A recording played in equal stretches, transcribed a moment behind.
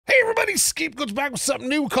everybody, SkapeGote's back with something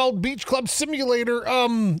new called Beach Club Simulator.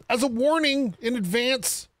 As a warning in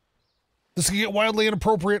advance, this could get wildly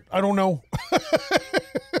inappropriate. I don't know.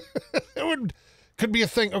 Could be a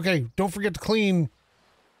thing. Okay, don't forget to clean.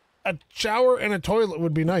 A shower and a toilet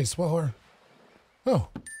would be nice. Well, oh,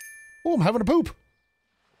 I'm having a poop.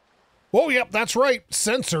 Oh, yep, that's right.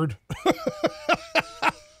 Censored.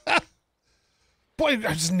 Boy, I'm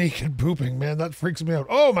just naked pooping, man. That freaks me out.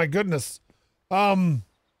 Oh my goodness.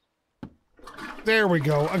 There we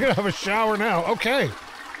go. I'm gonna have a shower now. Okay.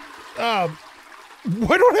 Why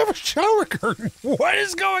don't I have a shower curtain? What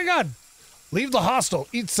is going on? Leave the hostel.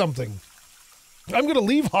 Eat something. I'm gonna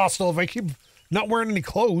leave hostel if I keep not wearing any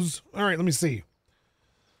clothes. All right, let me see.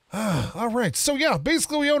 All right. So yeah,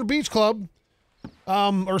 basically we own a beach club,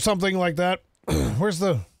 or something like that. Where's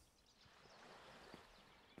the?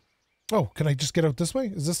 Oh, can I just get out this way?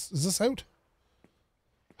 Is this out?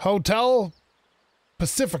 Hotel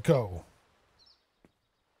Pacifico.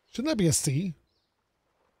 Shouldn't that be a C?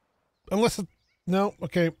 Unless it, no,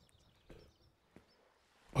 okay.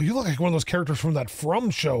 Oh, you look like one of those characters from that From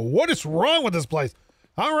show. What is wrong with this place?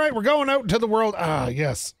 All right, we're going out into the world. Ah,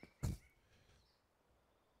 yes.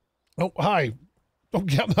 Oh, hi. Oh,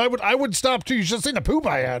 yeah, I would stop too. You should have seen the poop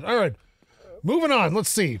I had. All right, moving on. Let's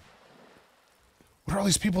see. What are all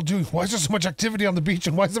these people doing? Why is there so much activity on the beach,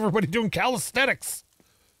 and why is everybody doing calisthenics?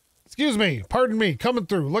 Excuse me. Pardon me. Coming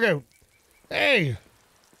through. Look out. Hey.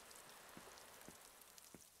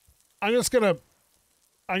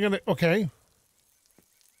 Okay.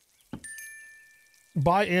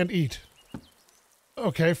 Buy and eat.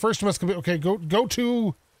 Okay, first must be, okay, go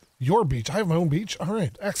to your beach. I have my own beach. All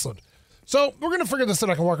right, excellent. So we're gonna figure this out.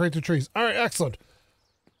 I can walk right through trees. All right, excellent.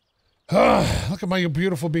 Look at my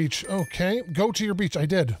beautiful beach. Okay, go to your beach. I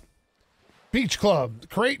did. Beach Club.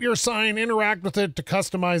 Create your sign, interact with it to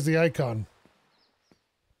customize the icon.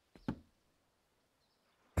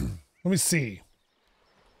 Let me see.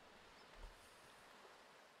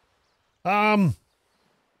 I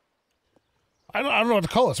don't know what to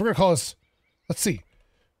call this. We're gonna call this, let's see.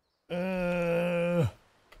 Oh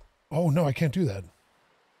no, I can't do that.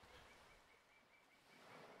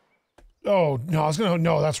 Oh no,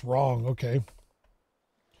 no, that's wrong. Okay.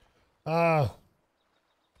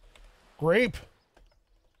 Grape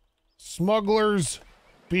Smugglers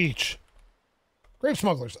Beach. Grape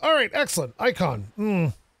Smugglers. All right, excellent.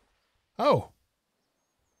 Icon. Oh.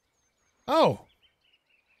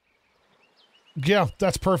 Yeah,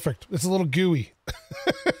 that's perfect. It's a little gooey.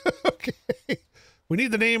 Okay. We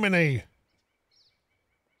need the name in a...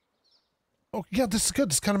 Oh, yeah, this is good.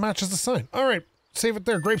 This kind of matches the sign. All right, save it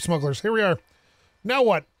there. Grape Smugglers. Here we are. Now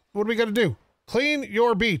what? What do we got to do? Clean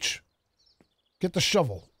your beach. Get the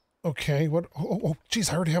shovel. Okay, what? Oh, geez,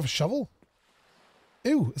 I already have a shovel?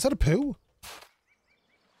 Ew, is that a poo?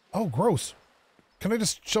 Oh, gross. Can I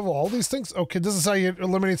just shovel all these things? Okay, this is how you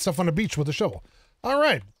eliminate stuff on a beach with a shovel. All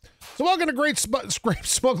right. So welcome to Grape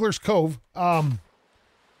Smuggler's Cove.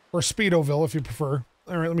 Or Speedoville, if you prefer.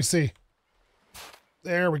 All right, let me see.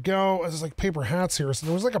 There we go. There's like paper hats here. So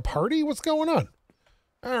there was like a party? What's going on?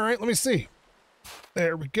 All right, let me see.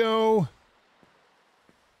 There we go.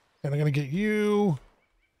 And I'm going to get you.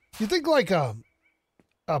 You think like a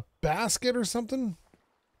basket or something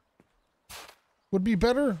would be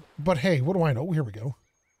better? But hey, what do I know? Here we go.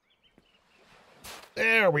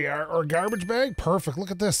 There we are. Or a garbage bag. Perfect.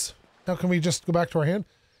 Look at this. Now can we just go back to our hand?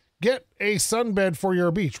 Get a sunbed for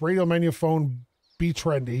your beach. Radio menu phone. Be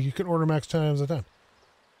trendy. You can order max times a time.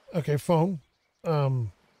 Okay, phone.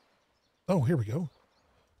 Oh, here we go.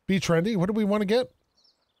 Be trendy. What do we want to get?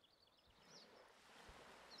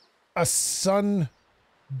 A sun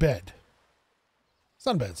bed.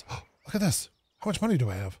 Sunbeds. Oh, look at this. How much money do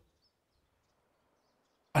I have?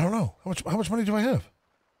 I don't know. How much money do I have?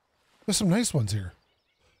 There's some nice ones here.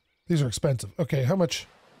 These are expensive. Okay, how much?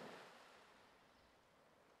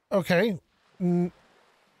 Okay.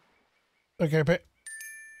 Okay, pay.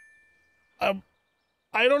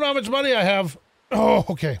 I don't know how much money I have. Oh,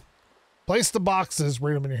 okay. Place the boxes.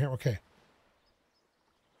 Rate them in your hand. Okay.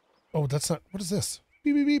 Oh, that's not. What is this?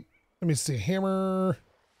 Beep, beep, beep. Let me see. Hammer.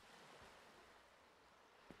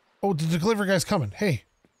 Oh, the delivery guy's coming. Hey,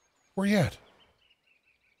 where you at?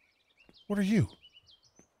 What are you?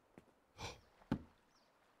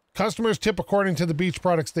 Customers tip according to the beach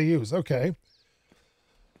products they use. Okay.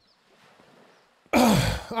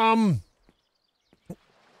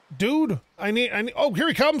 Dude, I need, oh, here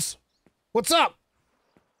he comes. What's up?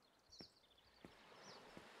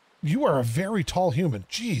 You are a very tall human.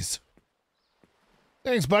 Jeez.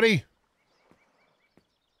 Thanks, buddy.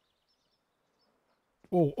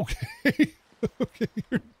 Oh, okay. Okay.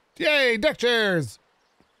 Yay, deck chairs.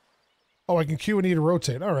 Oh, I can Q and E to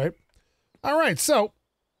rotate. All right. All right, so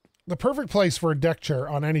the perfect place for a deck chair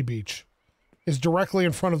on any beach is directly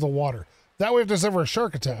in front of the water. That way, if there's ever a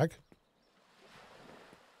shark attack,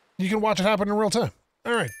 you can watch it happen in real time.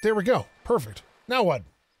 All right, there we go. Perfect. Now what?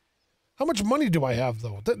 How much money do I have,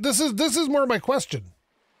 though? This is more my question.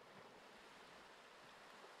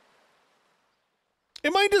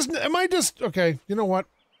 Am I just, okay, you know what?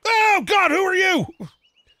 Oh, God, who are you?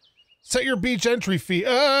 Set your beach entry fee.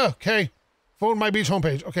 Okay. Phone my beach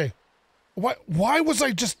homepage. Okay. Why was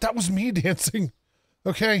I just, that was me dancing.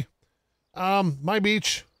 Okay. My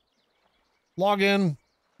beach. Log in.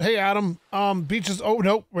 Hey, Adam. Beaches, oh,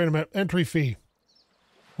 no, wait a minute. Entry fee.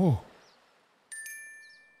 Whew.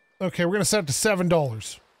 Okay, we're going to set it to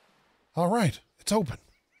 $7. All right. It's open.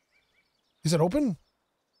 Is it open?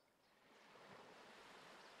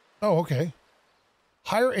 Oh, okay.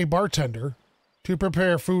 Hire a bartender to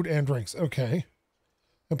prepare food and drinks. Okay.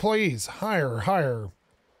 Employees. Hire.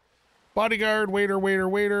 Bodyguard,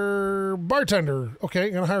 waiter, bartender. Okay,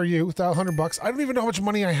 I'm gonna hire you with $100. I don't even know how much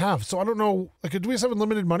money I have, so I don't know. Like, do we have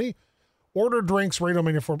unlimited money? Order drinks, radio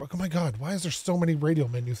menu $4. Oh my God, why is there so many radio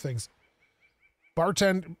menu things?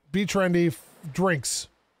 Bartend, be trendy, drinks.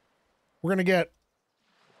 We're gonna get.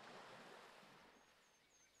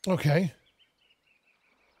 Okay.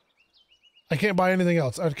 I can't buy anything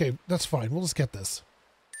else. Okay, that's fine. We'll just get this.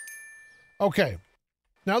 Okay.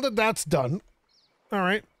 Now that that's done. All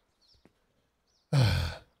right.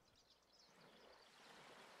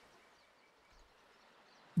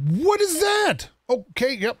 What is that?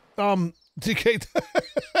 Okay, yep. DK.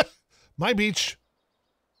 My beach.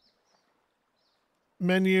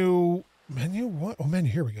 Menu. What? Oh,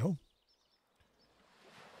 menu. Here we go.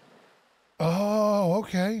 Oh,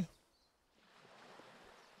 okay.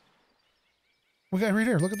 We got right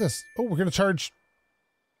here. Look at this. Oh, we're gonna charge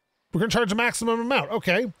a maximum amount.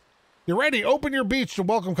 Okay. You ready? Open your beach to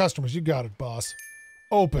welcome customers. You got it, boss.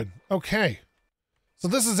 Open. Okay. So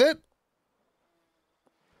this is it?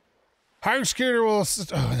 Hiring security will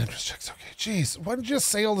assist. Oh, interest checks. Okay. Jeez. Why didn't you just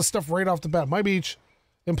say all this stuff right off the bat? My beach.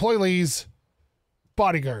 Employees.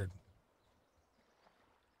 Bodyguard.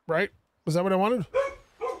 Right? Was that what I wanted?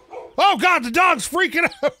 Oh, God. The dog's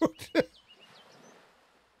freaking out.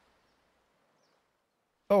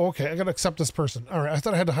 Oh, okay. I gotta accept this person. All right. I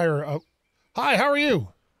thought I had to hire a... Hi, how are you?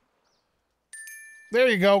 There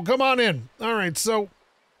you go. Come on in. All right. So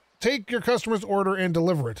take your customer's order and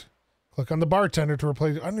deliver it. Click on the bartender to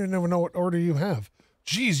replace... I don't even know what order you have.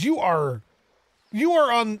 Jeez, you are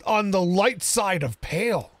on the light side of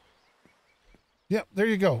pale. Yep, there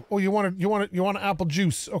you go. Oh, you want apple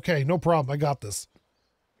juice. Okay, no problem. I got this.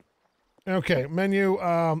 Okay, menu.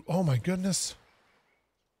 Oh my goodness.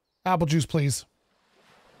 Apple juice, please.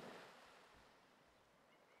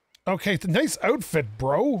 Okay, nice outfit,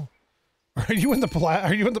 bro. Are you in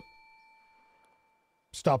the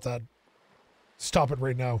Stop that. Stop it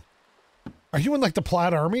right now. Are you in like the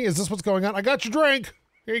Plaid Army? Is this what's going on? I got your drink.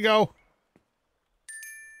 Here you go.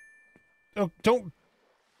 Oh, don't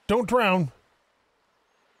drown.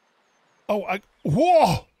 Oh,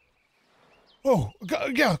 whoa. Oh,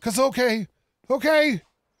 yeah, cause okay.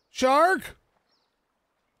 Shark.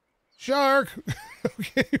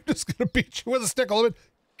 Okay, I'm just gonna beat you with a stick a little bit.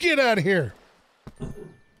 Get out of here.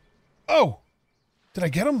 Oh, did I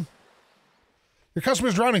get him? Your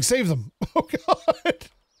customer's drowning. Save them. Oh, God.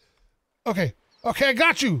 Okay, I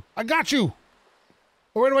got you.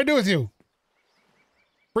 What do I do with you?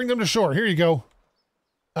 Bring them to shore. Here you go.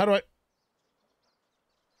 How do I...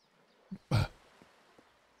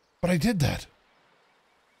 But I did that.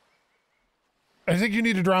 I think you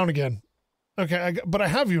need to drown again. Okay, but I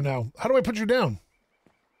have you now. How do I put you down?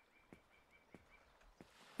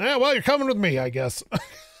 Yeah, well, you're coming with me, I guess.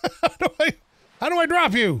 How do I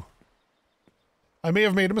drop you? I may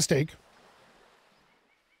have made a mistake.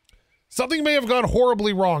 Something may have gone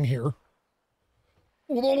horribly wrong here.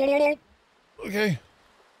 Okay.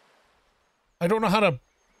 I don't know how to...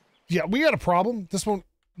 Yeah, we got a problem. This won't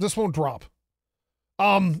drop.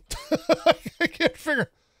 I can't figure...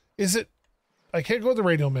 Is it... I can't go to the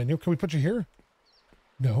radio menu. Can we put you here?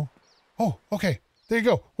 No. Oh, okay. There you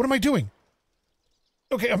go. What am I doing?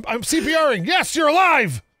 Okay, I'm CPRing. Yes, you're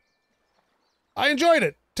alive! I enjoyed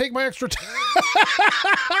it. Take my extra time.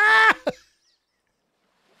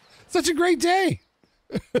 Such a great day.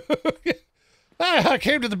 I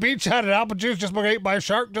came to the beach, had an apple juice, just about ate by a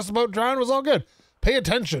shark, just about drowned, was all good. Pay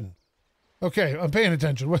attention. Okay, I'm paying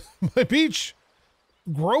attention. With my beach,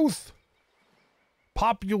 growth,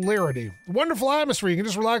 popularity. Wonderful atmosphere. You can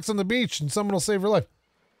just relax on the beach and someone will save your life.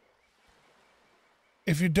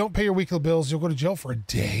 If you don't pay your weekly bills, you'll go to jail for a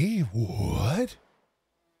day? What?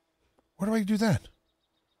 Where do I do that?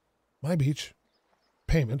 My beach.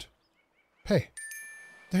 Payment. Pay.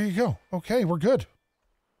 There you go. Okay, we're good.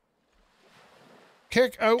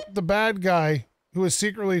 Kick out the bad guy who is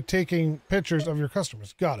secretly taking pictures of your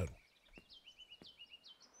customers. Got it.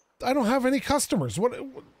 I don't have any customers. What?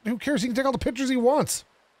 Who cares? He can take all the pictures he wants.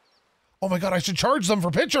 Oh my god, I should charge them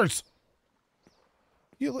for pictures.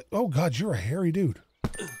 Oh god, you're a hairy dude.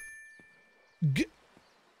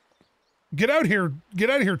 Get out here. Get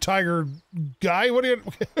out of here, tiger guy. What are you...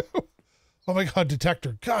 Oh my god,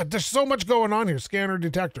 detector. God, there's so much going on here. Scanner,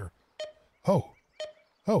 detector. Oh.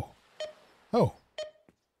 Oh. Oh.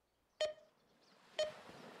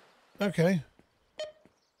 Okay.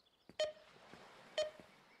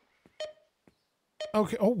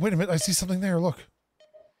 Okay. Oh, wait a minute. I see something there. Look.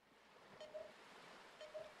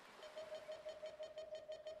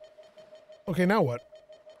 Okay, now what?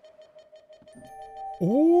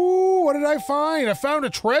 Ooh, what did I find? I found a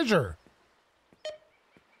treasure.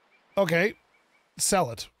 Okay. Sell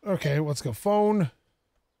it. Okay, let's go. Phone.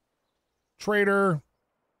 Trader.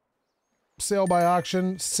 Sale by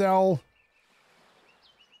auction. Sell.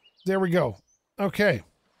 There we go. Okay.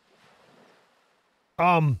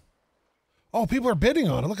 Oh, people are bidding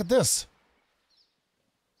on it. Look at this.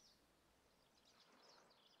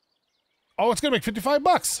 Oh, it's going to make 55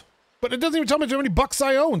 bucks. But it doesn't even tell me how many bucks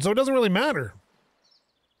I own, so it doesn't really matter.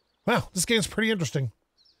 Wow, this game's pretty interesting.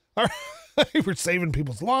 All right, we're saving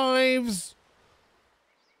people's lives.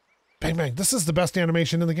 Bang, bang. This is the best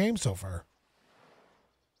animation in the game so far.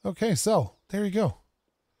 Okay, sell. There you go.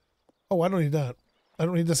 Oh, I don't need that. I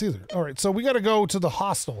don't need this either. All right, so we got to go to the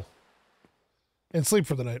hostel and sleep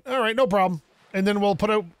for the night. All right, no problem. And then we'll put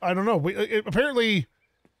out, I don't know. Apparently,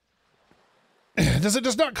 does it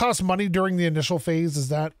just not cost money during the initial phase? Is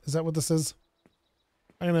that what this is?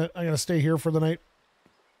 I'm gonna stay here for the night.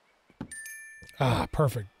 Ah,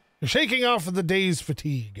 perfect. You're shaking off of the day's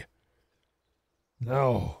fatigue.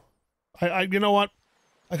 No. You know what?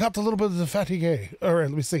 I got a little bit of the fatigue. All right,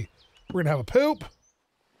 let me see. We're gonna have a poop.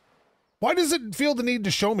 Why does it feel the need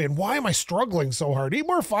to show me? And why am I struggling so hard? Eat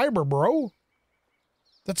more fiber, bro.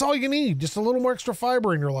 That's all you need. Just a little more extra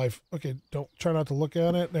fiber in your life. Okay, try not to look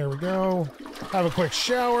at it. There we go. Have a quick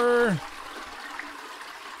shower.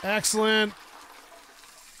 Excellent.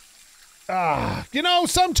 You know,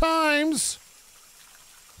 sometimes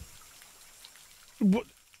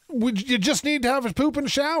you just need to have a poop and a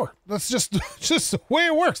shower. That's just the way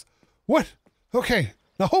it works. What? Okay.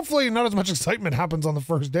 Now, hopefully not as much excitement happens on the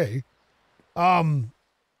first day.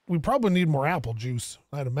 We probably need more apple juice,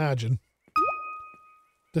 I'd imagine.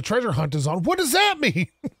 The treasure hunt is on. What does that mean?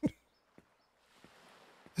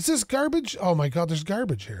 Is this garbage? Oh my god, there's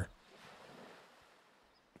garbage here.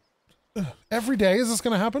 Every day, is this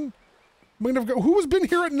going to happen? Who has been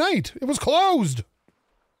here at night? It was closed.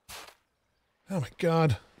 Oh my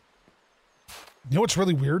god. You know what's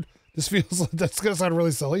really weird? This feels, that's going to sound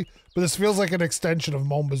really silly, but this feels like an extension of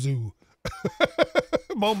Mombazoo.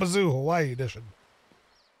 Mombazoo, Hawaii edition.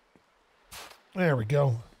 There we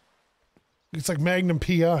go. It's like Magnum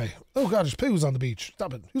P.I. Oh god, there's poos on the beach.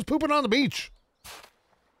 Stop it. Who's pooping on the beach?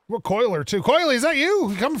 What Coiler too? Coily, is that you?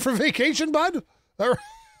 You coming for vacation, bud? All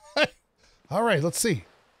right. All right, let's see.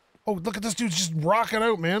 Oh, look at this dude just rocking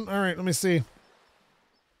out, man. All right, let me see.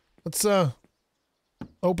 Let's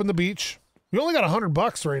open the beach. We only got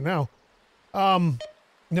 $100 right now.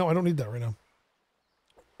 No, I don't need that right now.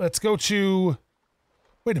 Let's go to...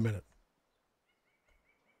 Wait a minute.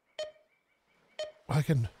 I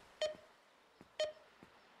can...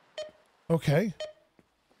 Okay.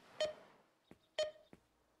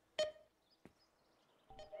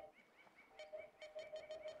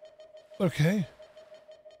 Okay.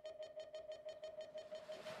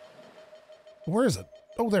 Where is it?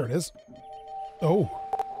 Oh, there it is. Oh.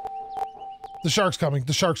 The shark's coming.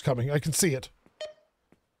 The shark's coming. I can see it.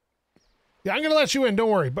 Yeah, I'm going to let you in. Don't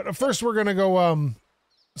worry. But first we're going to go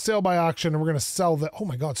sale by auction and we're going to sell the... Oh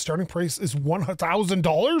my god, starting price is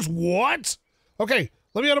 $1,000? What? Okay,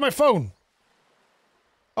 let me out of my phone.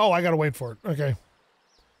 Oh, I got to wait for it. Okay.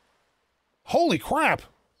 Holy crap.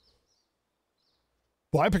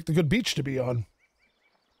 Well, I picked a good beach to be on.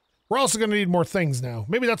 We're also going to need more things now.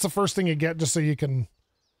 Maybe that's the first thing you get just so you can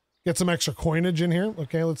get some extra coinage in here.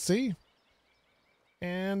 Okay, let's see.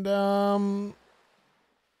 And, all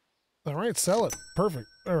right, sell it. Perfect.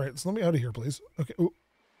 All right, so let me out of here, please. Okay. Ooh.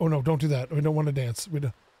 Oh, no, don't do that. We don't want to dance. We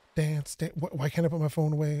don't dance. Why can't I put my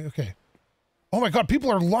phone away? Okay. Oh, my God, people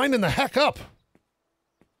are lining the heck up.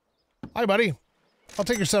 Hi, buddy. I'll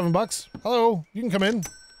take your $7. Hello, you can come in.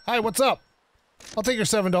 Hi, what's up? I'll take your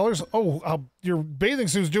 $7. Oh, your bathing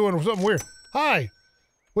suit's doing something weird. Hi.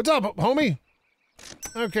 What's up, homie?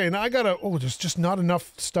 Okay, now I gotta... Oh, there's just not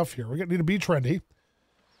enough stuff here. We're gonna need to be trendy.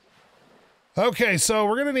 Okay, so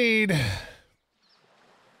we're gonna need...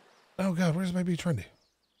 Oh, God, where's my be trendy?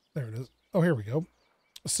 There it is. Oh, here we go.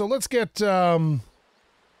 So let's get a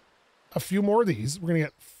few more of these. We're gonna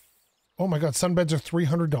get... Oh, my God, sunbeds are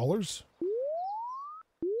 $300?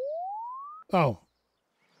 Oh.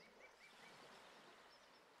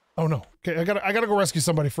 Oh, no. Okay, I gotta go rescue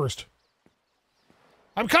somebody first.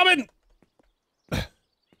 I'm coming!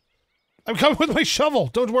 I'm coming with my shovel.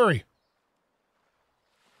 Don't worry.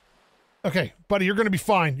 Okay, buddy, you're gonna be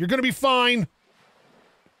fine. You're gonna be fine.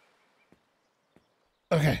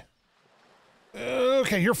 Okay.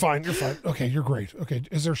 Okay, you're fine. You're fine. Okay, you're great. Okay,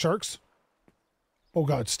 is there sharks? Oh,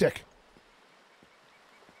 God, stick.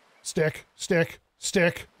 Stick, stick,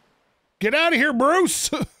 stick. Get out of here,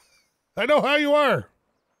 Bruce! I know how you are.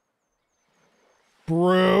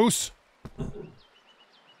 Bruce.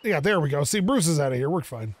 Yeah, there we go. See, Bruce is out of here. We're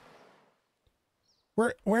fine.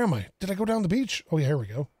 Where am I? Did I go down the beach? Oh, yeah, here we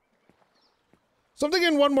go. So I'm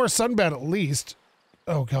thinking one more sunbed at least.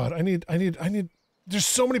 Oh, God, I need... There's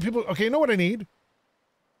so many people. Okay, you know what I need?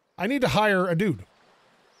 I need to hire a dude.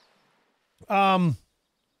 Why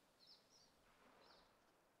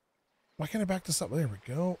can't I back this up? There we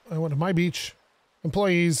go. I went to my beach.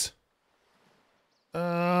 Employees.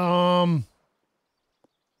 I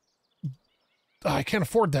can't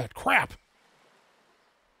afford that. Crap.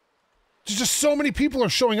 There's just so many people are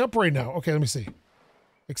showing up right now. Okay, let me see.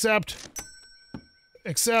 Accept.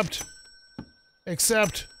 Accept.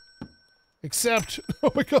 Accept. Accept.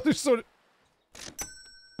 Oh my God, there's so...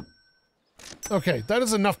 Okay, that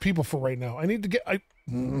is enough people for right now. I need to get... I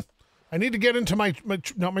need to get into my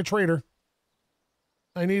not my trader.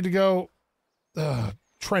 I need to go...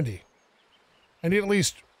 trendy. I need at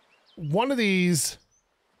least one of these.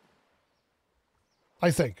 I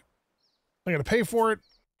think. I gotta pay for it.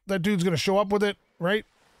 That dude's gonna show up with it, right?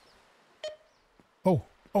 Oh.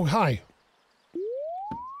 Oh, hi.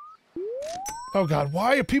 Oh, God.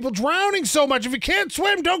 Why are people drowning so much? If you can't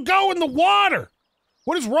swim, don't go in the water.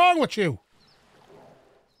 What is wrong with you?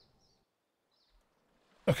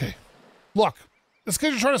 Okay. Look. It's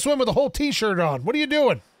because you're trying to swim with a whole t-shirt on. What are you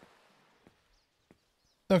doing?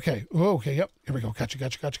 Okay. Oh, okay. Yep. Here we go. Gotcha,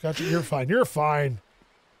 gotcha, gotcha, gotcha. You're fine. You're fine.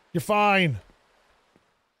 You're fine.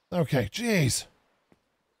 Okay. Jeez.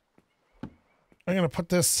 I'm going to put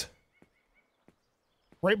this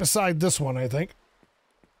right beside this one, I think.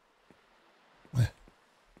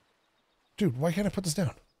 Dude, why can't I put this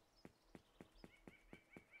down?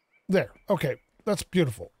 There. Okay. That's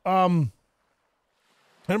beautiful. Anybody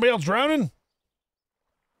else drowning?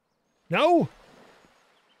 No?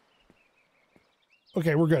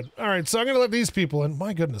 Okay, we're good. All right, so I'm going to let these people in.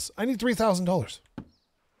 My goodness. I need $3,000.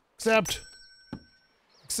 Accept.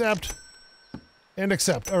 Accept. And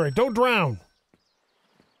accept. All right, don't drown.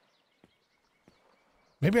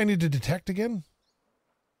 Maybe I need to detect again?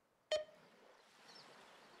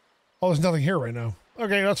 Oh, there's nothing here right now.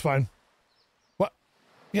 Okay, that's fine. What?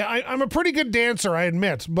 Yeah, I'm a pretty good dancer, I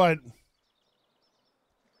admit, but...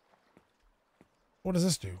 What does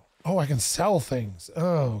this do? Oh, I can sell things.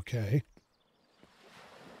 Oh, okay.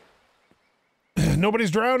 Nobody's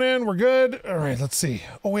drowning. We're good. All right, let's see.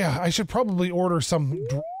 Oh, yeah, I should probably order some...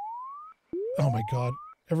 Oh, my God.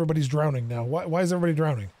 Everybody's drowning now. Why is everybody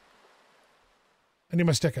drowning? I need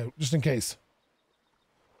my stick out, just in case.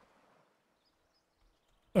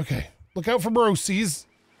 Okay. Look out for Bruce. He's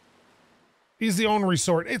the own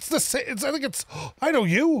resort. It's the same. I think it's... I know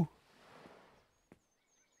you.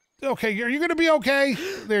 Okay, are you going to be okay?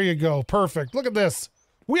 There you go. Perfect. Look at this.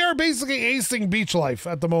 We are basically acing beach life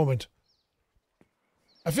at the moment.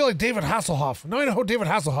 I feel like David Hasselhoff. Now I know how David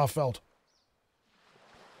Hasselhoff felt.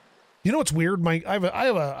 You know what's weird? I have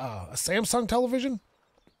a Samsung television,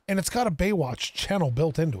 and it's got a Baywatch channel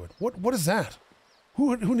built into it. What is that?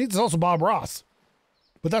 Who needs also Bob Ross?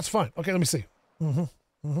 But that's fine. Okay, let me see. Be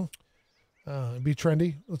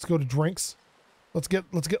trendy. Let's go to drinks. Let's get.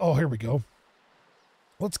 Oh, here we go.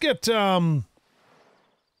 Let's get 10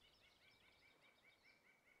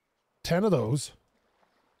 of those.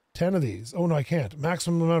 10 of these. Oh no, I can't.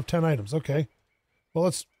 Maximum amount of 10 items. Okay.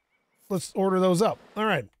 Well, let's order those up. All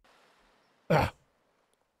right. Do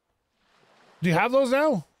you have those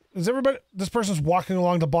now? Is everybody... This person's walking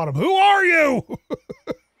along the bottom. Who are you?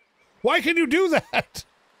 Why can you do that?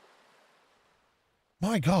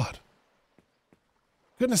 My God.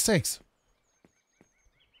 Goodness sakes.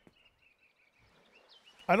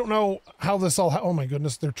 I don't know how this all... Oh my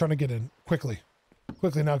goodness, they're trying to get in. Quickly.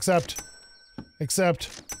 Quickly now, accept. Accept.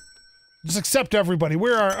 Just accept everybody.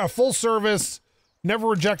 We're a full service, never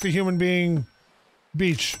reject a human being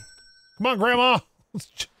beach. Come on, Grandma.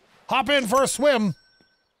 Let's hop in for a swim.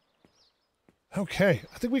 Okay,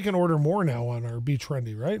 I think we can order more now on our Be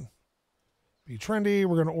Trendy, right? Be Trendy,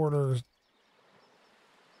 we're going to order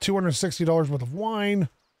 $260 worth of wine.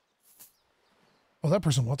 Oh, that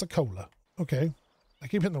person wants a cola. Okay, I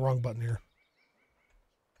keep hitting the wrong button here.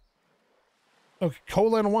 Okay,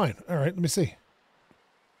 cola and a wine. All right, let me see.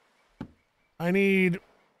 I need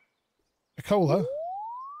a cola.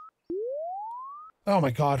 Oh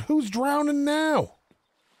my God, who's drowning now?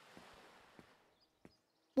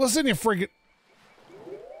 Listen, you friggin'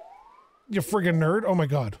 nerd. Oh my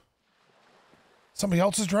God. Somebody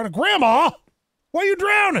else is drowning. Grandma! Why are you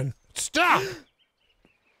drowning? Stop!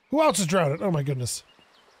 Who else is drowning? Oh my goodness.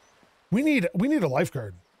 We need a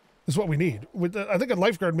lifeguard. Is what we need. I think a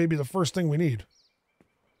lifeguard may be the first thing we need.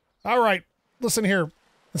 All right, listen here.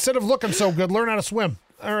 Instead of looking so good, learn how to swim.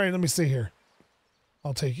 All right, let me see here.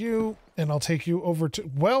 I'll take you, and I'll take you over to...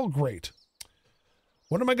 Well, great.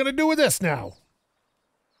 What am I going to do with this now?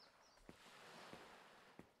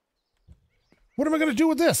 What am I going to do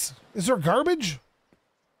with this? Is there garbage?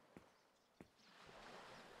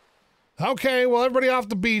 Okay, well, everybody off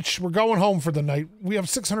the beach. We're going home for the night. We have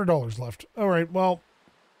 $600 left. All right, well,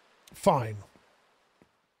 fine.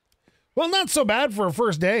 Well, not so bad for a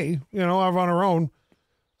first day, you know, on our own.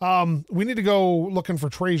 We need to go looking for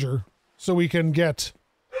treasure so we can get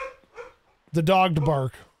the dog to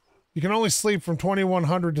bark. You can only sleep from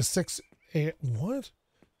 2100 to 6 a.m. What?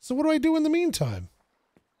 So what do I do in the meantime?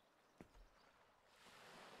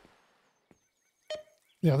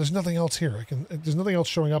 Yeah, there's nothing else here. There's nothing else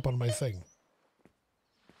showing up on my thing.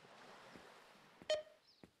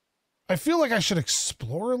 I feel like I should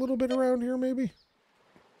explore a little bit around here, maybe.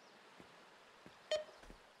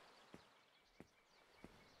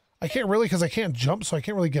 I can't really, because I can't jump, so I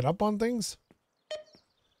can't really get up on things.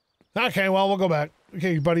 Okay, well, we'll go back.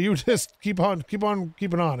 Okay, buddy, you just keep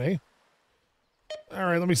keeping on, eh? All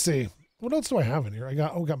right, let me see. What else do I have in here? I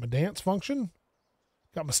got my dance function.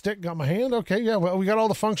 Got my stick, got my hand. Okay, yeah, well, we got all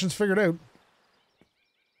the functions figured out.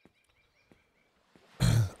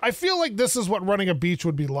 I feel like this is what running a beach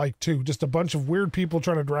would be like, too. Just a bunch of weird people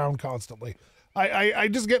trying to drown constantly. I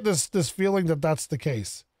just get this feeling that that's the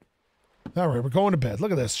case. All right, we're going to bed.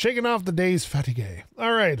 Look at this. Shaking off the day's fatigue.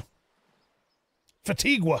 All right.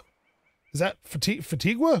 Fatiguea. Is that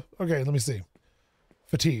fatiguea? Okay, let me see.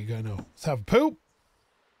 Fatigue, I know. Let's have a poop.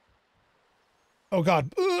 Oh,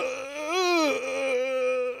 God.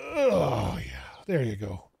 Oh, yeah. There you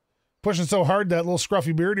go. Pushing so hard, that little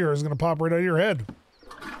scruffy beard here is going to pop right out of your head.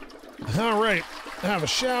 All right. Have a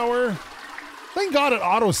shower. Thank God it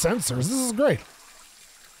auto censors. This is great.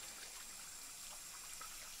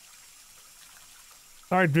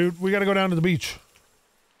 All right, dude. We got to go down to the beach.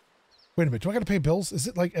 Wait a minute. Do I got to pay bills? Is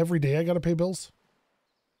it like every day I got to pay bills?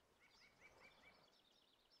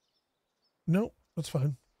 No, that's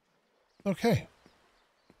fine. Okay.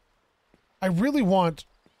 I really want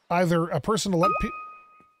either a person to let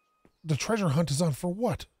the treasure hunt is on for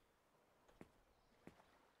what?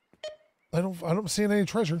 I don't see any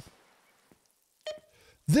treasure.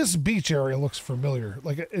 This beach area looks familiar,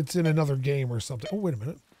 like it's in another game or something. Oh, wait a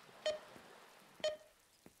minute.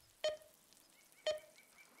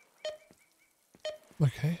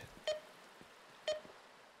 Okay.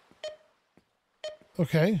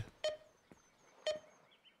 Okay.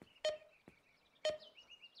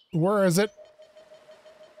 Where is it?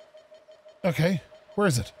 Okay. Where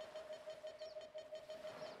is it?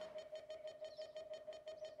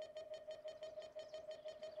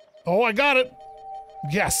 Oh, I got it.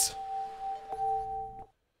 Yes.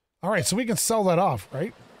 All right, so we can sell that off,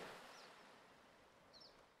 right?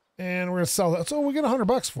 And we're going to sell that. So we get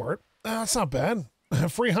 $100 for it. That's not bad.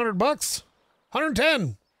 Free $100.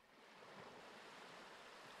 110.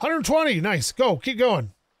 120. Nice. Go. Keep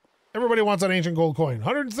going. Everybody wants an ancient gold coin.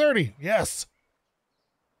 130. Yes.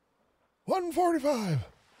 145.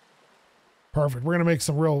 Perfect. We're going to make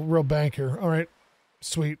some real bank here. All right.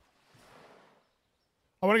 Sweet.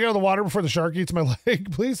 I want to get out of the water before the shark eats my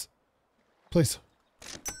leg, please. Please.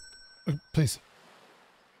 Please.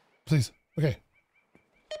 Please. Okay.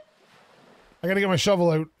 I got to get my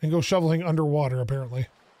shovel out and go shoveling underwater, apparently.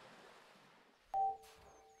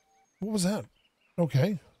 What was that?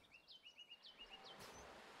 Okay.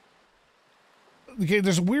 Okay,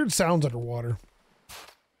 there's weird sounds underwater.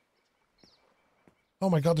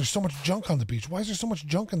 Oh my God, there's so much junk on the beach. Why is there so much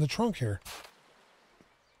junk in the trunk here?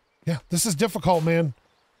 Yeah, this is difficult, man.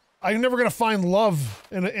 I'm never gonna find love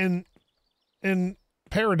in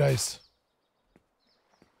paradise.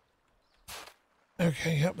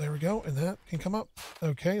 Okay, yep, there we go. And that can come up.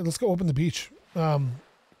 Okay, let's go open the beach. We're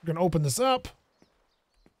gonna open this up.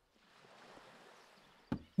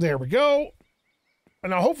 There we go. And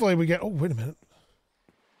now hopefully we get... Oh, wait a minute.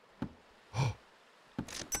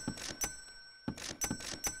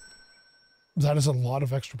 That is a lot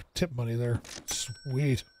of extra tip money there.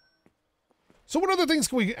 Sweet. So what other things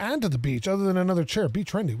can we add to the beach other than another chair? Be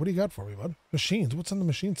trendy. What do you got for me, bud? Machines. What's in the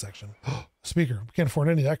machine section? Speaker. We can't afford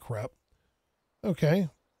any of that crap. Okay.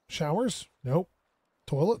 Showers? Nope.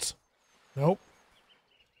 Toilets? Nope.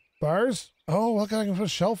 Bars? Oh, look, I can put a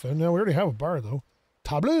shelf in. No, we already have a bar, though.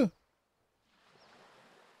 Table?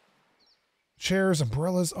 Chairs,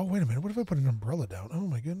 umbrellas. Oh, wait a minute. What if I put an umbrella down? Oh,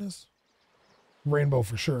 my goodness. Rainbow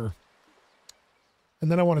for sure.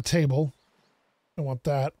 And then I want a table. I want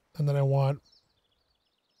that. And then I want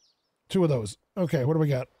 2 of those. Okay, what do we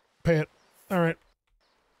got? Pay it. All right.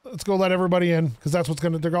 Let's go let everybody in, because that's what's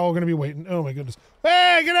they're all gonna be waiting. Oh my goodness.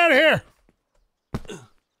 Hey, get out of here!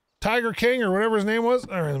 Tiger King or whatever his name was.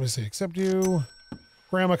 All right, let me see. Accept you.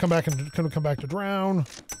 Grandma, come back to drown.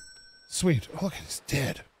 Sweet. Oh, look, he's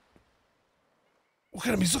dead. Look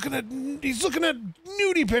at him. He's looking at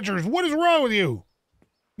nudie pictures. What is wrong with you?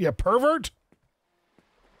 You pervert?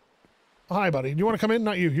 Hi, buddy. Do you want to come in?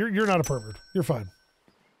 Not you. You're not a pervert. You're fine.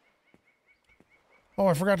 Oh,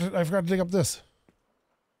 I forgot to dig up this.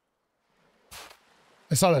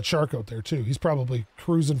 I saw that shark out there too. He's probably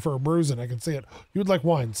cruising for a bruising. I can see it. You would like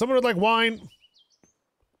wine. Someone would like wine.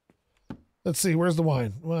 Let's see. Where's the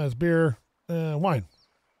wine? Well, it's beer. Wine.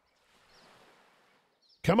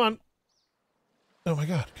 Come on. Oh my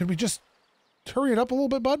God. Could we just hurry it up a little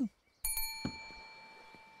bit, bud?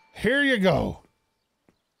 Here you go.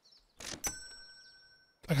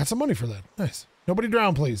 I got some money for that. Nice. Nobody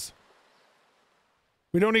drown, please.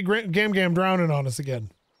 We don't need Gam Gam drowning on us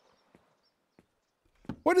again.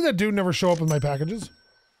 Why did that dude never show up in my packages?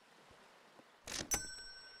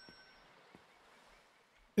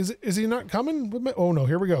 Is he not coming with me? Oh no,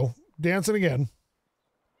 here we go. Dancing again.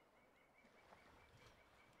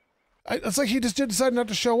 It's like he just did decide not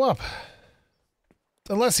to show up.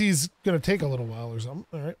 Unless he's going to take a little while or something.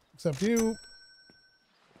 All right, except you.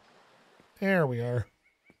 There we are.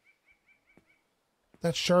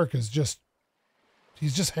 That shark is just...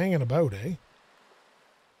 He's just hanging about, eh?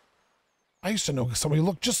 I used to know somebody who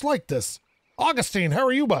looked just like this. Augustine, how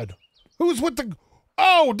are you, bud? Who's with the...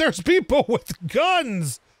 Oh, there's people with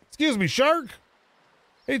guns! Excuse me, shark?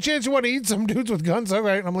 Any chance you want to eat some dudes with guns? All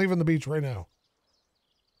right, I'm leaving the beach right now.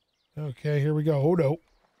 Okay, here we go. Oh, no.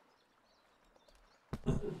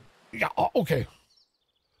 Yeah, okay.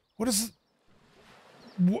 What is...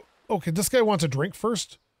 Okay, this guy wants a drink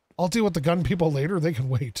first? I'll deal with the gun people later. They can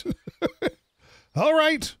wait. All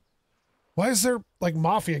right. Why is there, like,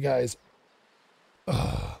 mafia guys?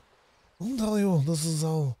 I'll tell you, this is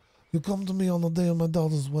how you come to me on the day of my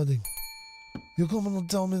daughter's wedding. You come and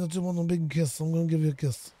tell me that you want a big kiss. I'm going to give you a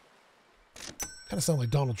kiss. Kind of sound like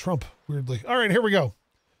Donald Trump, weirdly. All right, here we go.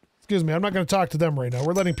 Excuse me, I'm not going to talk to them right now.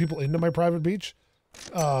 We're letting people into my private beach.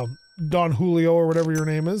 Don Julio or whatever your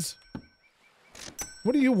name is.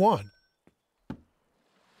 What do you want?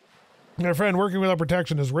 My friend, working without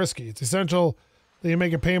protection is risky. It's essential that you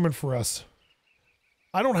make a payment for us.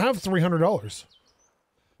 I don't have $300.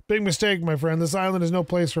 Big mistake, my friend. This island is no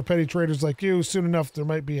place for petty traders like you. Soon enough, there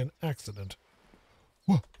might be an accident.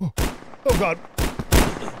 Whoa, whoa. Oh, God.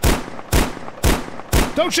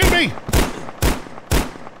 Don't shoot me!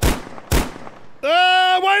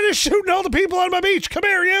 Why are they shooting all the people on my beach? Come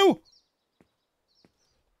here, you!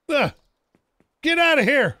 Get out of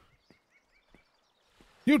here!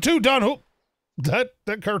 You too, Don. Who?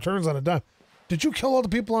 That car turns on a dime. Did you kill all the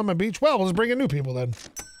people on my beach? Well, let's bring in new people then.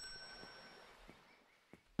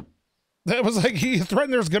 That was like he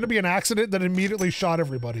threatened there's going to be an accident that immediately shot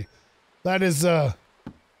everybody. That is,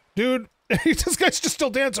 dude, this guy's just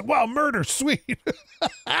still dancing. Wow, murder, sweet.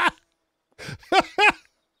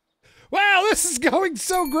 Wow, this is going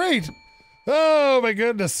so great. Oh, my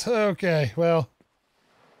goodness. Okay, well,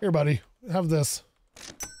 here, buddy, have this.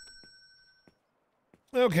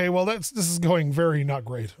 Okay, well, this is going very not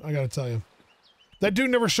great, I gotta tell you. That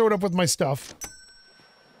dude never showed up with my stuff.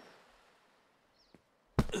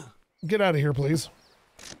 Get out of here, please.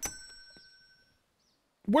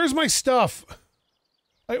 Where's my stuff?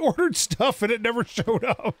 I ordered stuff and it never showed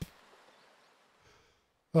up.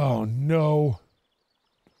 Oh, no.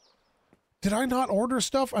 Did I not order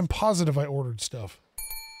stuff? I'm positive I ordered stuff.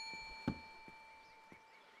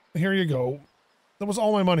 Here you go. That was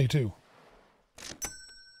all my money, too. At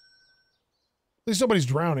least nobody's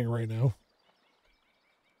drowning right now.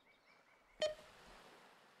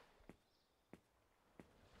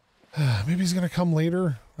 Maybe he's gonna come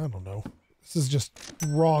later. I don't know. This is just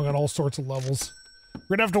wrong on all sorts of levels.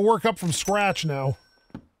 We're gonna have to work up from scratch now.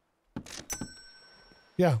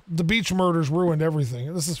 Yeah, the beach murders ruined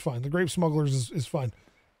everything. This is fine. The grape smugglers is fine.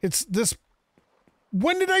 It's this...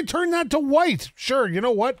 When did I turn that to white? Sure, you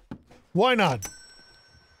know what? Why not?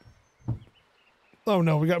 Oh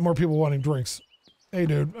no, we got more people wanting drinks. Hey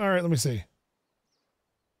dude, alright, let me see.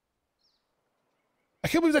 I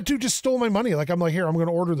can't believe that dude just stole my money. Like, I'm like, here, I'm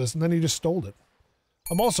gonna order this, and then he just stole it.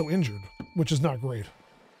 I'm also injured, which is not great.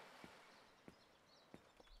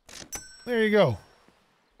 There you go.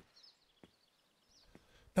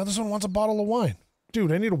 Now this one wants a bottle of wine.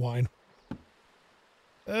 Dude, I need a wine.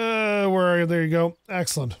 Where are you? There you go.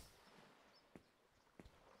 Excellent.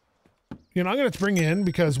 You know, I'm going to bring you in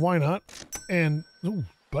because why not? And, ooh,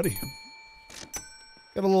 buddy.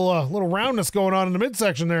 Got a little roundness going on in the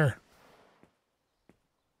midsection there.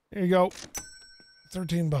 There you go.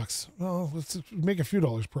 13 bucks. Well, let's make a few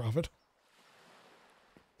dollars profit.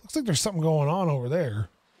 Looks like there's something going on over there.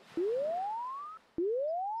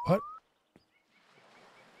 What?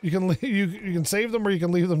 You can save them or you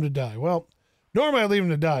can leave them to die. Well, normally I leave them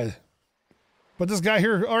to die. But this guy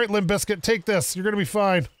here, all right, Limp Bizkit, take this. You're going to be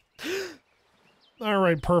fine. All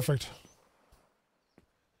right, perfect.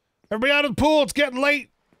 Everybody out of the pool. It's getting late.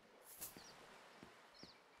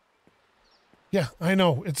 Yeah, I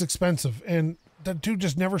know. It's expensive. And that dude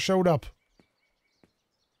just never showed up.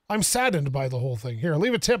 I'm saddened by the whole thing. Here,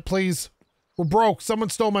 leave a tip, please. We're broke. Someone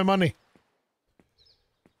stole my money.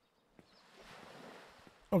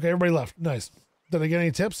 Okay, everybody left. Nice. Did I get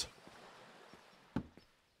any tips?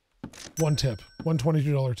 One tip. One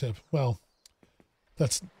 $22 tip. Well,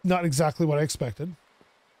 that's not exactly what I expected.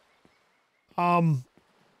 I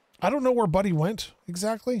don't know where Buddy went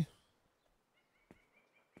exactly.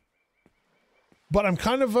 But I'm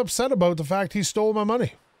kind of upset about the fact he stole my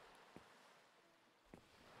money.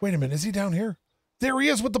 Wait a minute, is he down here? There he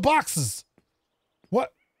is with the boxes!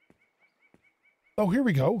 What? Oh, here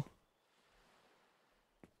we go.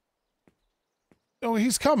 Oh,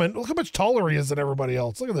 he's coming. Look how much taller he is than everybody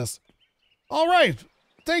else. Look at this. All right.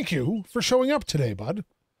 Thank you for showing up today, bud.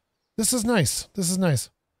 This is nice. This is nice.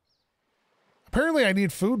 Apparently I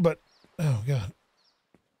need food, but... Oh, God.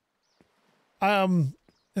 I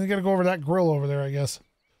gotta go over that grill over there, I guess.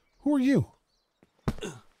 Who are you?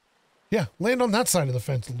 Yeah, land on that side of the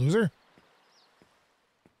fence, loser.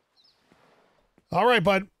 All right,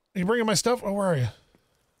 bud. Are you bringing my stuff? Oh, where are you?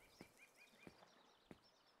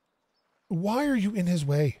 Why are you in his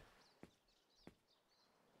way?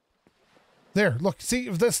 There, look, see,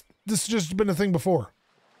 if this has just been a thing before.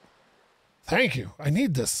 Thank you. I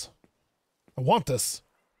need this. I want this.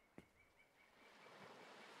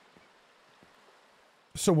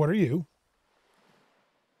 So what are you?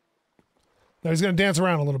 Now he's going to dance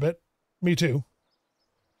around a little bit. Me too.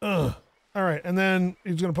 All right, and then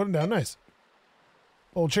he's going to put him down. Nice.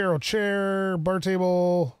 Old chair, bar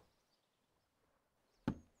table.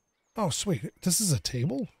 Oh, sweet. This is a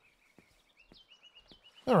table?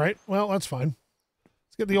 All right, well, that's fine.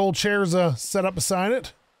 Let's get the old chairs set up beside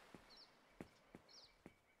it.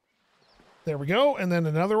 There we go, and then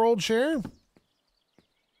another old chair.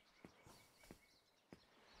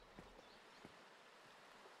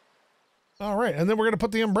 All right, and then we're going to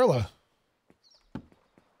put the umbrella.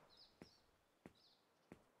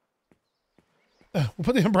 We'll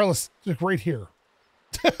put the umbrella right here.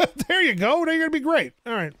 There you go. Now you're going to be great.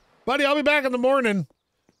 All right. Buddy, I'll be back in the morning.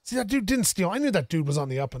 See, that dude didn't steal. I knew that dude was on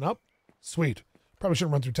the up and up. Sweet. Probably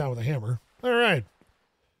shouldn't run through town with a hammer. All right.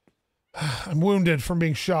 I'm wounded from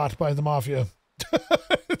being shot by the Mafia.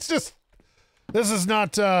 It's just... This is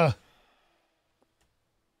not... This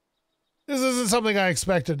isn't something I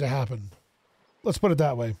expected to happen. Let's put it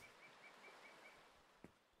that way.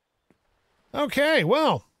 Okay,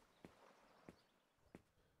 well.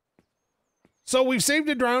 So we've saved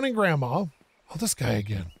a drowning grandma. Oh, this guy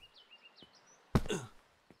again.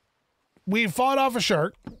 We fought off a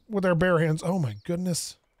shark with our bare hands. Oh my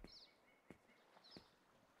goodness.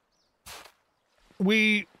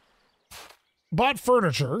 We bought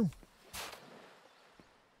furniture.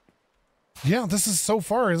 Yeah, this is so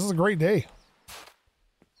far. This is a great day.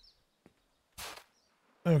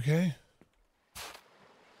 Okay.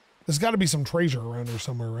 There's got to be some treasure around here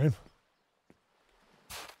somewhere, right?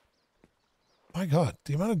 My God,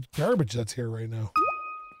 the amount of garbage that's here right now.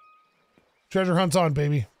 Treasure hunt's on,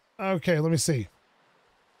 baby. Okay, let me see.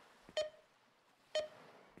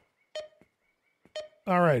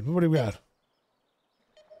 All right, what do we got?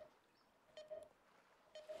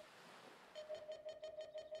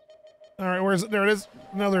 All right, where is it? There it is.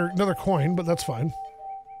 Another coin, but that's fine.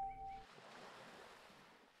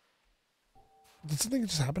 Did something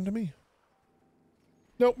just happen to me?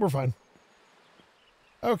 Nope, we're fine.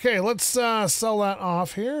 Okay, let's sell that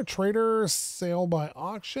off here. Trader, sale by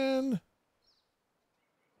auction.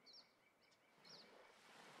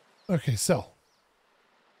 Okay, sell.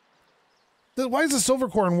 Why is the silver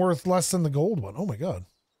coin worth less than the gold one? Oh my god.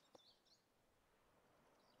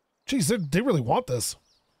 Jeez, they really want this.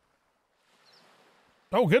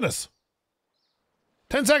 Oh goodness.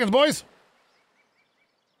 10 seconds, boys.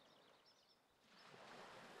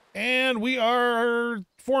 And we are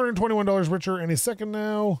 $421 richer any second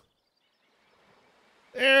now.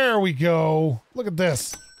 There we go. Look at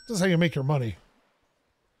this. This is how you make your money.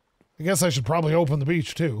 I guess I should probably open the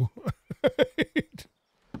beach too.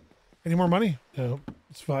 Any more money? No,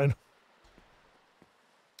 it's fine.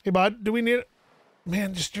 Hey, bud, do we need it?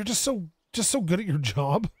 Man, you're just so good at your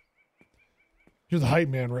job. You're the hype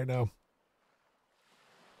man right now.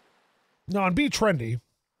 No, and be trendy.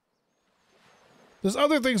 There's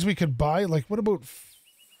other things we could buy. Like, what about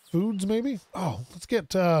foods? Maybe. Oh, let's get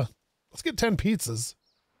 10 pizzas,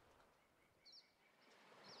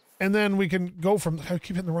 and then we can go from. I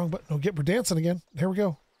keep hitting the wrong button. No, we're dancing again. Here we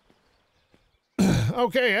go.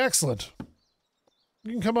 Okay, excellent.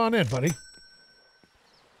 You can come on in, buddy.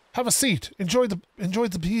 Have a seat. Enjoy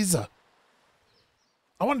the pizza.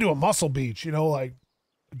 I want to do a muscle beach, you know, like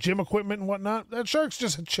gym equipment and whatnot. That shark's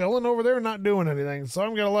just chilling over there, not doing anything. So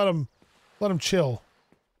I'm gonna let him chill.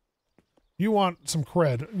 You want some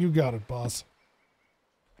cred? You got it, boss.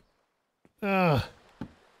 You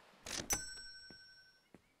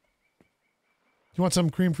want some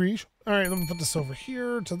cream fraiche? All right, let me put this over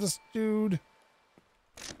here to this dude.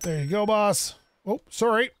 There you go, boss. Oh,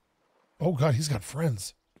 sorry. Oh god, he's got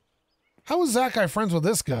friends. How is that guy friends with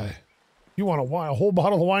this guy? You want a whole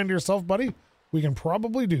bottle of wine to yourself, buddy? We can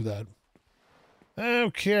probably do that.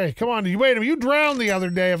 Okay, come on. Wait a minute. You drowned the other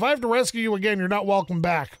day. If I have to rescue you again, you're not welcome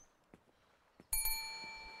back.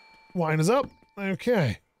 Wine is up.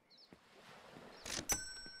 Okay.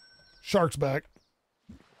 Shark's back.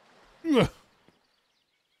 Ugh.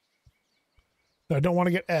 No, I don't want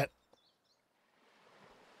to get et.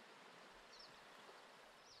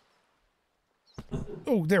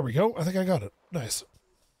 Oh, there we go. I think I got it. Nice.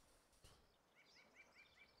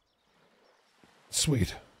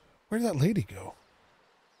 Sweet. Where did that lady go?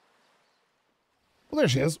 Well, there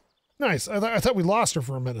she is. Nice. I thought we lost her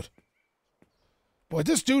for a minute. Boy,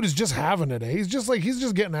 this dude is just having it, eh? He's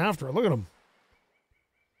just getting after it. Look at him.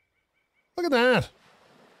 Look at that.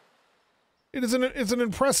 It's an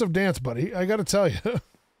impressive dance, buddy. I gotta tell you.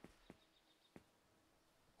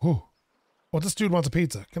 Whew. Well, this dude wants a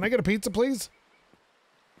pizza. Can I get a pizza, please?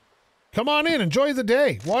 Come on in. Enjoy the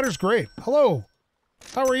day. Water's great. Hello.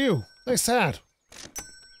 How are you? Nice hat.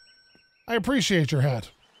 I appreciate your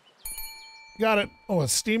hat. Got it. Oh,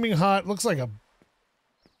 it's steaming hot. Looks like a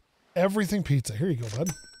everything pizza. Here you go,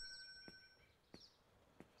 bud.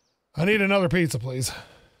 I need another pizza, please.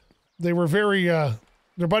 They were very,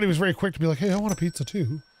 their buddy was very quick to be like, hey, I want a pizza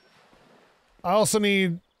too. I also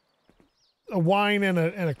need a wine and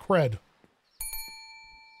a cred.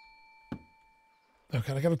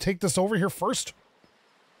 Okay, I gotta take this over here first.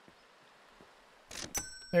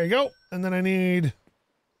 There you go. And then I need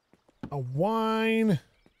a wine.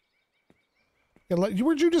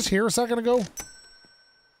 Weren't you just here a second ago?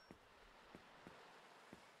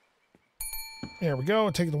 There we go.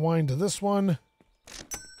 Take the wine to this one.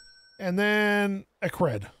 And then a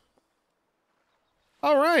cred.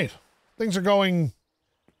 All right. Things are going,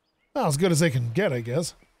 well, as good as they can get, I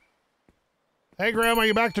guess. Hey, Grandma,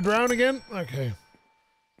 you back to drown again? Okay.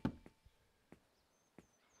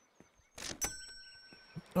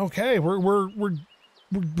 Okay, we're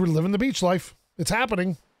living the beach life. It's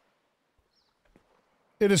happening.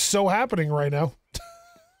 It is so happening right now.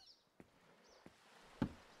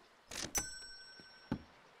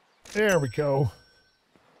 There we go.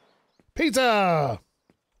 Pizza!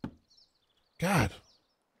 God.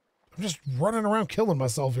 I'm just running around killing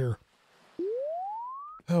myself here.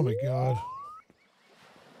 Oh my god.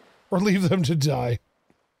 Or leave them to die.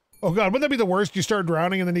 Oh god, wouldn't that be the worst? You start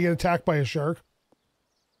drowning and then you get attacked by a shark?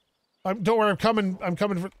 Don't worry, I'm coming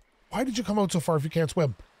for... Why did you come out so far if you can't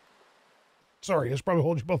swim? Sorry, I should probably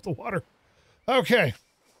hold you above the water. Okay.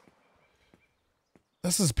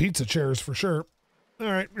 This is pizza chairs for sure.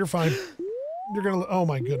 Alright, you're fine. You're gonna... Oh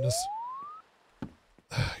my goodness.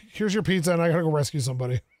 Here's your pizza and I gotta go rescue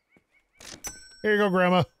somebody. Here you go,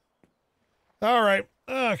 Grandma. Alright,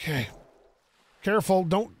 okay. Careful,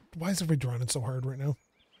 don't... Why is everybody drowning so hard right now?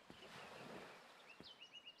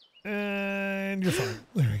 And you're fine.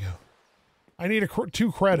 There we go. I need 2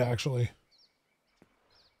 cred, actually.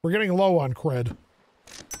 We're getting low on cred.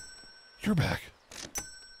 You're back.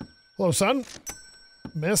 Hello, son.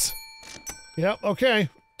 Miss. Yep, okay.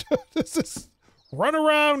 This is run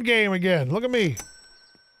around game again. Look at me.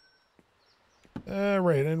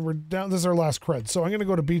 Alright, and we're down. This is our last cred. So I'm going to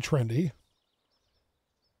go to Be Trendy.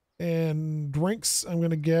 And drinks, I'm going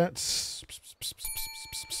to get...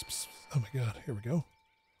 Oh my god, here we go.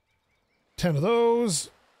 10 of those.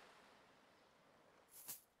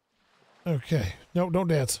 Okay. No, don't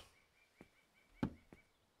dance.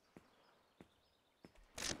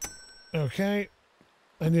 Okay.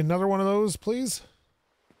 I need another one of those, please.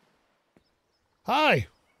 Hi!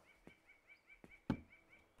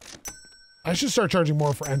 I should start charging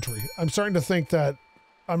more for entry. I'm starting to think that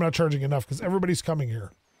I'm not charging enough because everybody's coming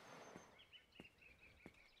here.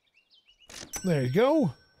 There you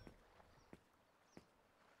go.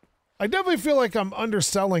 I definitely feel like I'm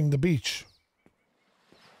underselling the beach.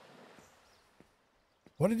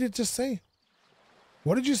 What did it just say?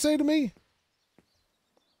 What did you say to me?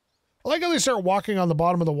 I like how they start walking on the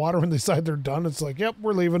bottom of the water when they decide they're done. It's like, yep,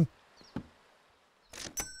 we're leaving.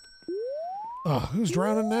 Oh, who's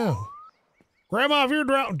drowning now? Grandma, if you're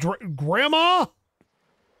drowning... Grandma?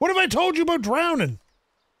 What have I told you about drowning?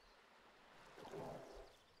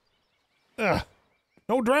 Ugh.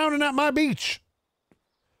 No drowning at my beach.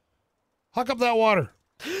 Huck up that water.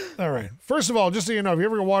 All right. First of all, just so you know, if you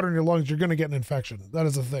ever get water in your lungs, you're going to get an infection. That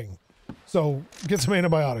is a thing. So get some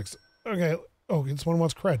antibiotics. Okay. Oh, this one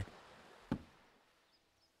wants cred.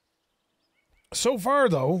 So far,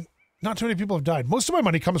 though, not too many people have died. Most of my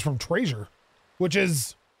money comes from treasure, which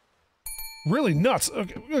is really nuts.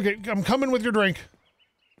 Okay, I'm coming with your drink.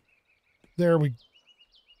 There we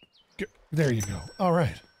go. There you go. All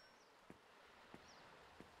right.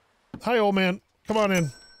 Hi, old man. Come on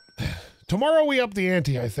in. Tomorrow we up the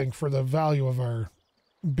ante, I think, for the value of our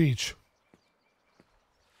beach.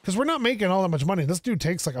 Because we're not making all that much money. This dude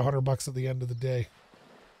takes like $100 at the end of the day.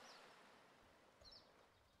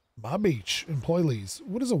 My beach. Employees.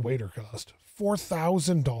 What does a waiter cost?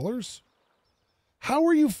 $4,000? How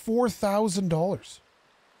are you $4,000?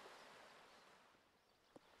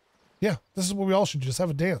 Yeah, this is what we all should just have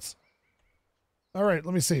a dance. All right,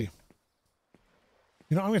 let me see.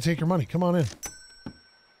 You know, I'm going to take your money. Come on in.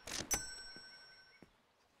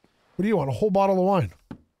 What do you want? A whole bottle of wine?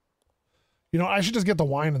 You know, I should just get the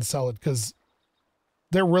wine and sell it because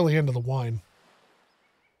they're really into the wine.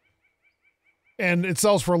 And it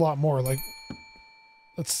sells for a lot more. Like,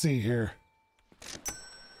 let's see here.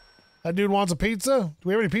 That dude wants a pizza? Do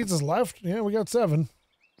we have any pizzas left? Yeah, we got 7.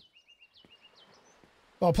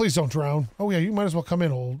 Oh, please don't drown. Oh, yeah, you might as well come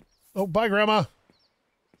in, old. Oh, bye, Grandma.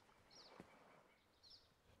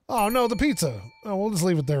 Oh, no, the pizza. Oh, we'll just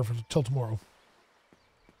leave it there till tomorrow.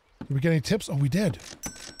 Did we get any tips? Oh, we did.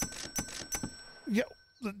 Yeah,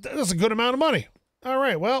 that's a good amount of money. All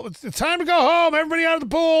right, well, it's time to go home. Everybody out of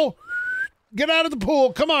the pool. Get out of the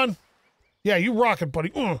pool. Come on. Yeah, you rock it,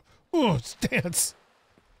 buddy. Let's dance.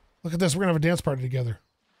 Look at this. We're going to have a dance party together.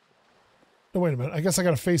 No, wait a minute. I guess I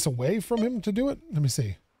got to face away from him to do it. Let me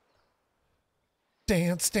see.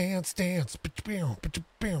 Dance, dance, dance. Dance,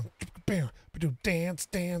 dance,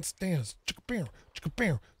 dance.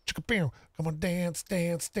 Come on, dance,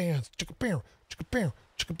 dance, dance.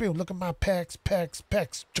 Look at my pecs, pecs,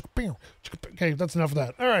 pecs. Okay, that's enough of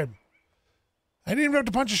that. All right. I didn't even have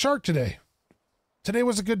to punch a shark today. Today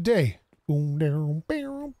was a good day.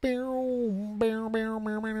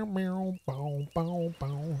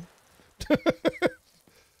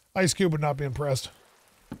 Ice Cube would not be impressed.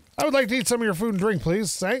 I would like to eat some of your food and drink,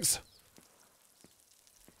 please. Thanks.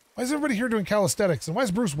 Why is everybody here doing calisthenics? And why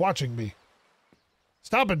is Bruce watching me?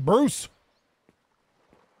 Stop it, Bruce.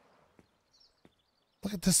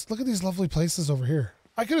 Look at this. Look at these lovely places over here.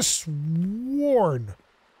 I could have sworn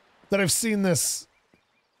that I've seen this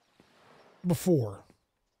before.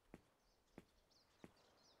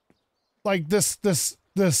 Like this,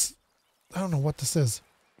 I don't know what this is.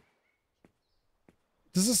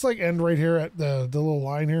 Does this like end right here at the little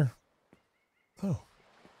line here? Oh.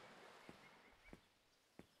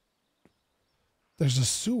 There's a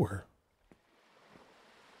sewer.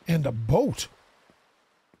 And a boat.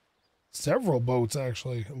 Several boats,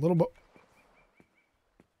 actually. A little boat.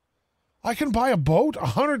 I can buy a boat?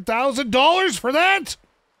 $100,000 for that?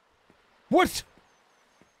 What?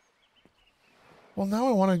 Well, now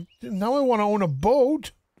I want to own a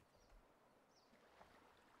boat.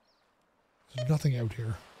 There's nothing out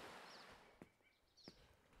here.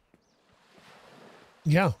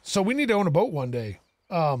 Yeah, so we need to own a boat one day.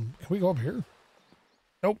 Can we go up here?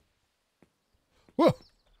 Nope. Whoa.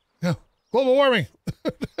 Yeah. Global warming.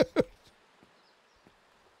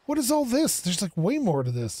 What is all this? There's like way more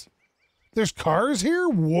to this. There's cars here?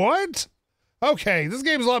 What? Okay, this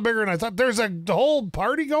game's a lot bigger than I thought. There's a whole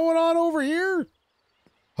party going on over here?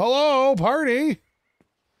 Hello, party?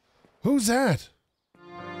 Who's that?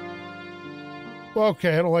 Well,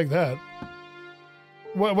 okay, I don't like that.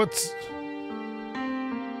 What's...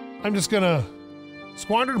 I'm just gonna...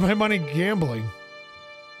 Squandered my money gambling.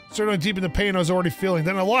 Certainly deep in the pain I was already feeling.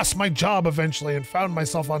 Then I lost my job eventually and found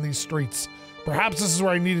myself on these streets. Perhaps this is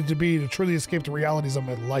where I needed to be to truly escape the realities of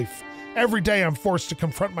my life. Every day I'm forced to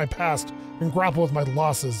confront my past and grapple with my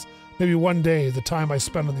losses. Maybe one day the time I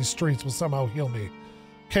spend on these streets will somehow heal me.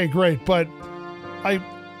 Okay, great, but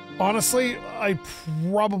honestly, I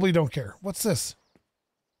probably don't care. What's this?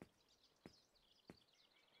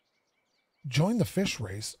 Join the fish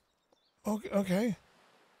race. Okay.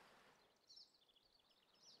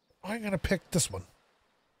 I'm gonna pick this one.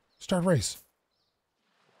 Start race.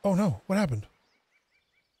 Oh no, what happened?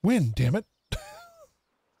 Win, damn it.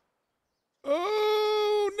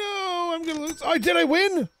 Oh no, I'm gonna lose. Oh, did I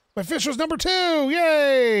win? My fish was number 2.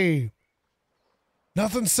 Yay!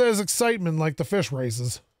 Nothing says excitement like the fish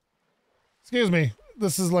races. Excuse me,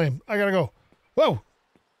 this is lame. I gotta go. Whoa!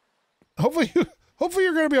 Hopefully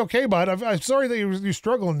you're gonna be okay, bud. I'm sorry that you're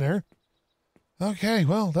struggling there. Okay,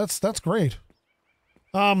 well, that's great.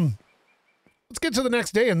 Let's get to the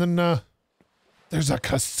next day and then, there's a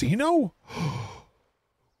casino?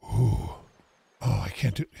 Ooh. Oh, I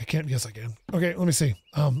can't, yes I can. Okay, let me see.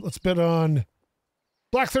 Let's bet on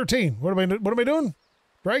Black 13. What am I doing?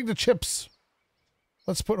 Drag the chips.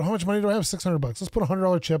 Let's put, how much money do I have? $600. Let's put a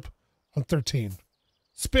 $100 chip on 13.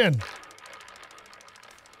 Spin.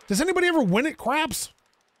 Does anybody ever win at craps?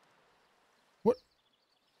 What?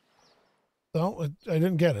 No, I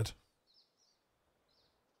didn't get it.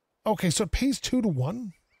 Okay, so it pays 2 to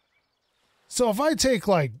 1? So if I take,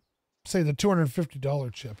 like, say the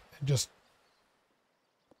 $250 chip and just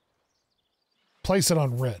place it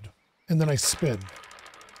on red, and then I spin.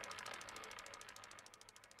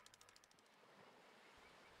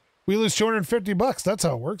 We lose $250. That's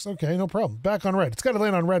how it works. Okay, no problem. Back on red. It's got to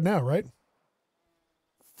land on red now, right?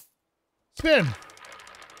 Spin.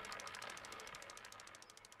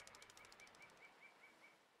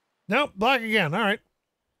 Nope, black again. All right.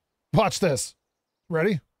 Watch this.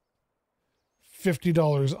 Ready?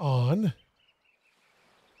 $50 on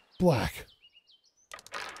black.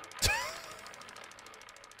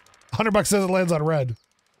 $100 says it lands on red.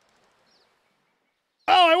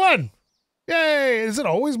 Oh, I won! Yay! Is it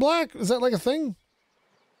always black? Is that like a thing?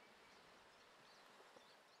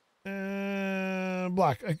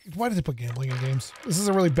 Black. Why did they put gambling in games? This is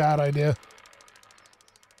a really bad idea.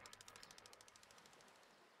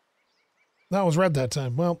 That was red that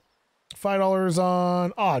time. Well, $5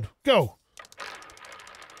 on odd. Go.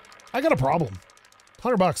 I got a problem.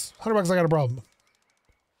 $100. $100, I got a problem.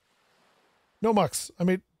 No mucks. I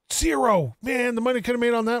made 0. Man, the money could have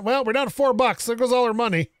made on that. Well, we're down to $4. There goes all our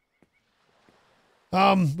money. We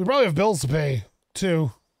probably have bills to pay,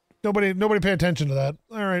 too. Nobody pay attention to that.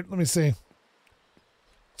 All right, let me see.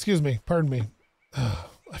 Excuse me. Pardon me.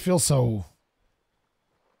 I feel so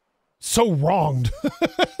wronged.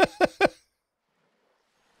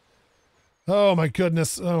 Oh, my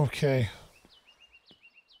goodness. Okay.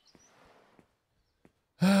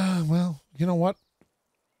 Well, you know what?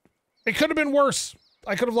 It could have been worse.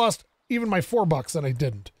 I could have lost even my $4 and I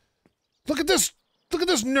didn't. Look at this. Look at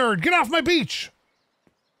this nerd. Get off my beach.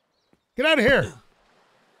 Get out of here.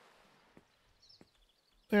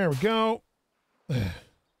 There we go.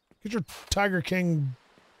 Get your Tiger King.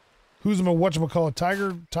 Who's him a whatchamacallit?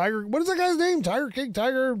 Tiger. What is that guy's name? Tiger King?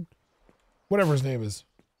 Tiger. Whatever his name is.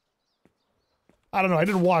 I don't know. I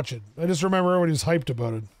didn't watch it. I just remember everybody was hyped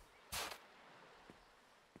about it.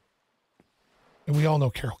 And we all know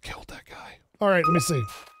Carol killed that guy. All right, let me see.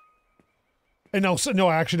 And no,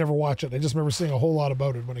 I actually never watched it. I just remember seeing a whole lot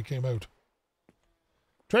about it when it came out.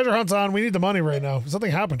 Treasure hunt's on. We need the money right now.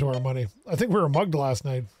 Something happened to our money. I think we were mugged last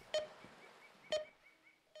night.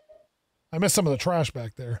 I missed some of the trash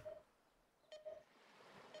back there.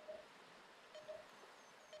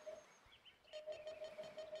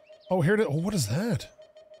 Oh, here it is. Oh, what is that?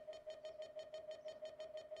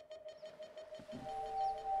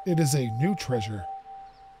 It is a new treasure.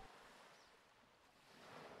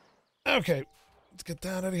 Okay, let's get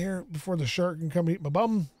that out of here before the shark can come eat my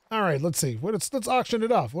bum. All right, let's see. Let's auction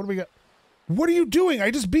it off. What do we got? What are you doing? I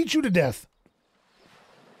just beat you to death.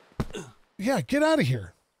 Yeah, get out of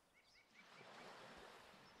here.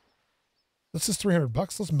 This is $300.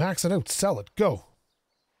 Let's max it out. Sell it. Go.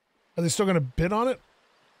 Are they still going to bid on it?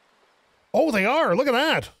 Oh, they are. Look at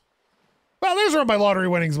that. Well, there's where my lottery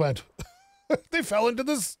winnings went. They fell into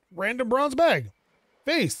this random bronze bag.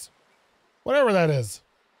 Face. Whatever that is.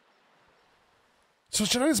 So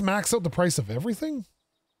should I just max out the price of everything?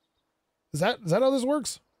 Is that how this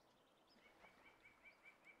works?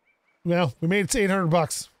 Well, we made it to 800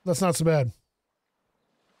 bucks. That's not so bad.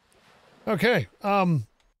 Okay.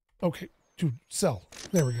 Okay. Dude, sell.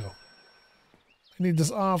 There we go. I need this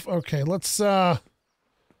off. Okay, let's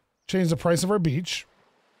change the price of our beach.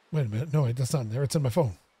 Wait a minute. No, wait, that's not in there. It's in my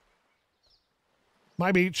phone.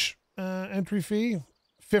 My beach. Entry fee,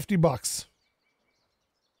 50 bucks.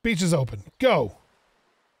 Beach is open. Go.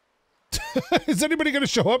 Is anybody going to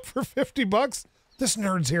show up for 50 bucks? This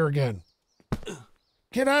nerd's here again.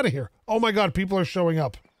 Get out of here. Oh my God, people are showing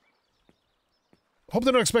up. Hope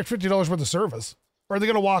they don't expect $50 worth of service. Or are they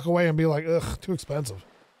going to walk away and be like, ugh, too expensive?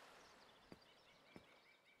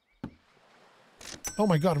 Oh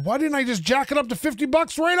my God, why didn't I just jack it up to 50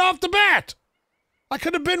 bucks right off the bat? I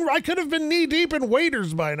could have been knee deep in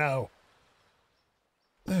waiters by now.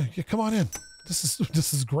 Yeah, come on in.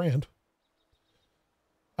 This is grand.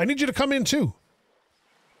 I need you to come in too.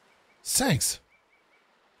 Thanks.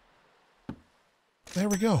 There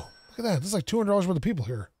we go. Look at that. There's like $200 worth of people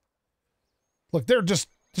here. Look, they're just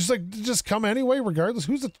come anyway, regardless.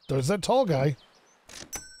 There's that tall guy.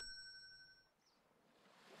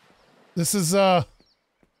 This is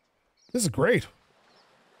great.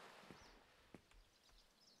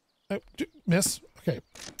 Miss. Okay.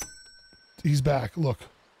 He's back. Look.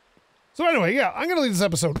 So anyway, yeah, I'm going to leave this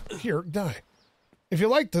episode here. Die. If you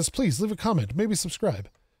like this, please leave a comment. Maybe subscribe.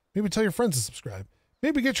 Maybe tell your friends to subscribe.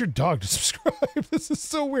 Maybe get your dog to subscribe. This is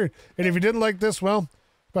so weird. And if you didn't like this, well,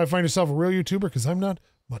 probably find yourself a real YouTuber because I'm not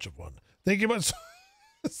much of one. Thank you much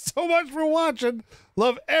so much for watching.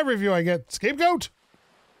 Love every view I get. SkapeGote.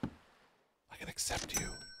 I can accept you.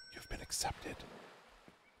 You've been accepted.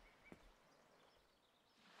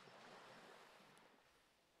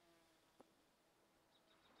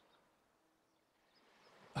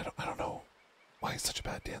 I don't know why he's such a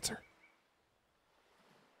bad dancer.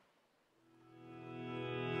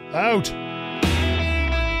 Out.